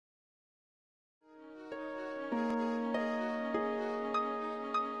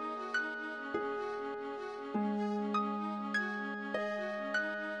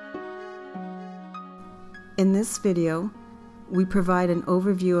In this video, we provide an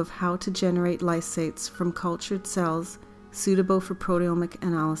overview of how to generate lysates from cultured cells suitable for proteomic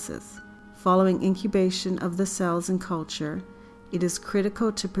analysis. Following incubation of the cells in culture, it is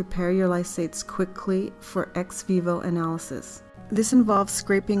critical to prepare your lysates quickly for ex vivo analysis. This involves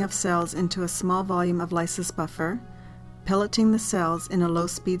scraping of cells into a small volume of lysis buffer, pelleting the cells in a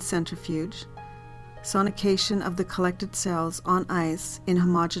low-speed centrifuge, sonication of the collected cells on ice in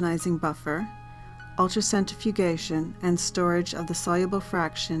homogenizing buffer, ultracentrifugation, and storage of the soluble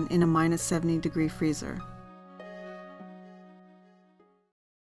fraction in a -70-degree freezer.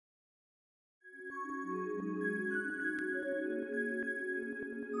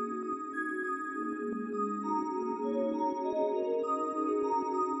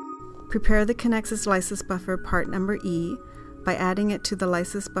 Prepare the Kinexus lysis buffer part number E by adding it to the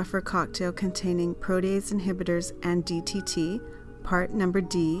lysis buffer cocktail containing protease inhibitors and DTT, part number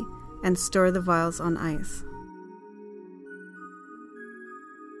D, and store the vials on ice.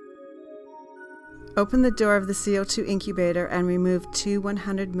 Open the door of the CO2 incubator and remove two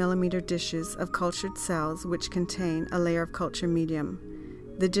 100 mm dishes of cultured cells which contain a layer of culture medium.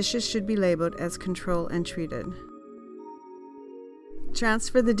 The dishes should be labeled as control and treated.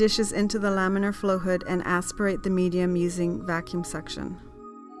 Transfer the dishes into the laminar flow hood and aspirate the medium using vacuum suction.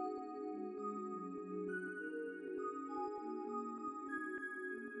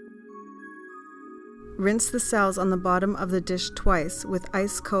 Rinse the cells on the bottom of the dish twice with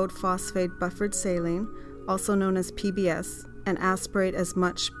ice-cold phosphate buffered saline, also known as PBS, and aspirate as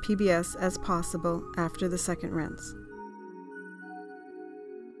much PBS as possible after the second rinse.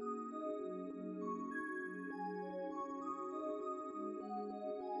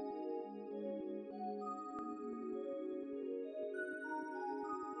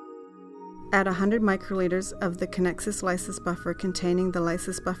 Add 100 microliters of the Kinexus lysis buffer containing the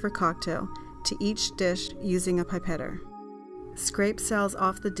lysis buffer cocktail to each dish using a pipetter. Scrape cells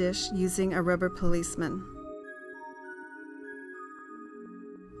off the dish using a rubber policeman.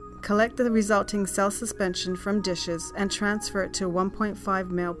 Collect the resulting cell suspension from dishes and transfer it to a 1.5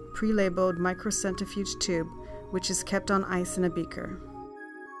 ml pre-labeled microcentrifuge tube, which is kept on ice in a beaker.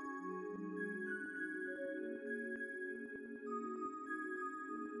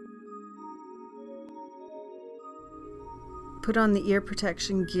 Put on the ear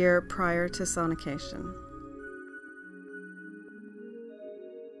protection gear prior to sonication.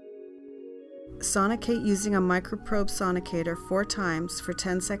 Sonicate using a microprobe sonicator 4 times for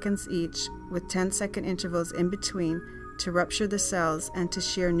 10 seconds each, with 10-second intervals in between to rupture the cells and to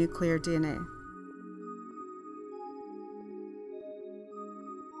shear nuclear DNA.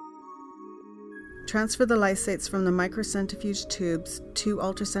 Transfer the lysates from the microcentrifuge tubes to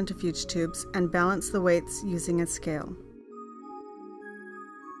ultracentrifuge tubes and balance the weights using a scale.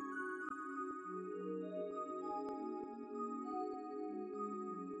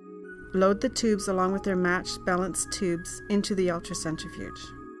 Load the tubes along with their matched balanced tubes into the ultracentrifuge.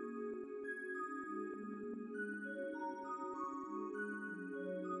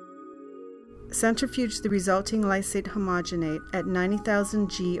 Centrifuge the resulting lysate homogenate at 90,000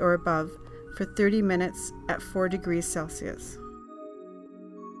 G or above for 30 minutes at 4 degrees Celsius.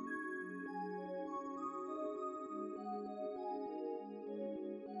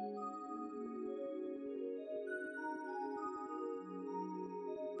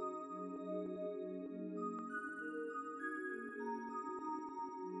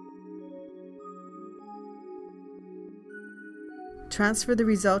 Transfer the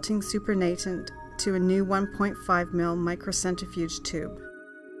resulting supernatant to a new 1.5 ml microcentrifuge tube.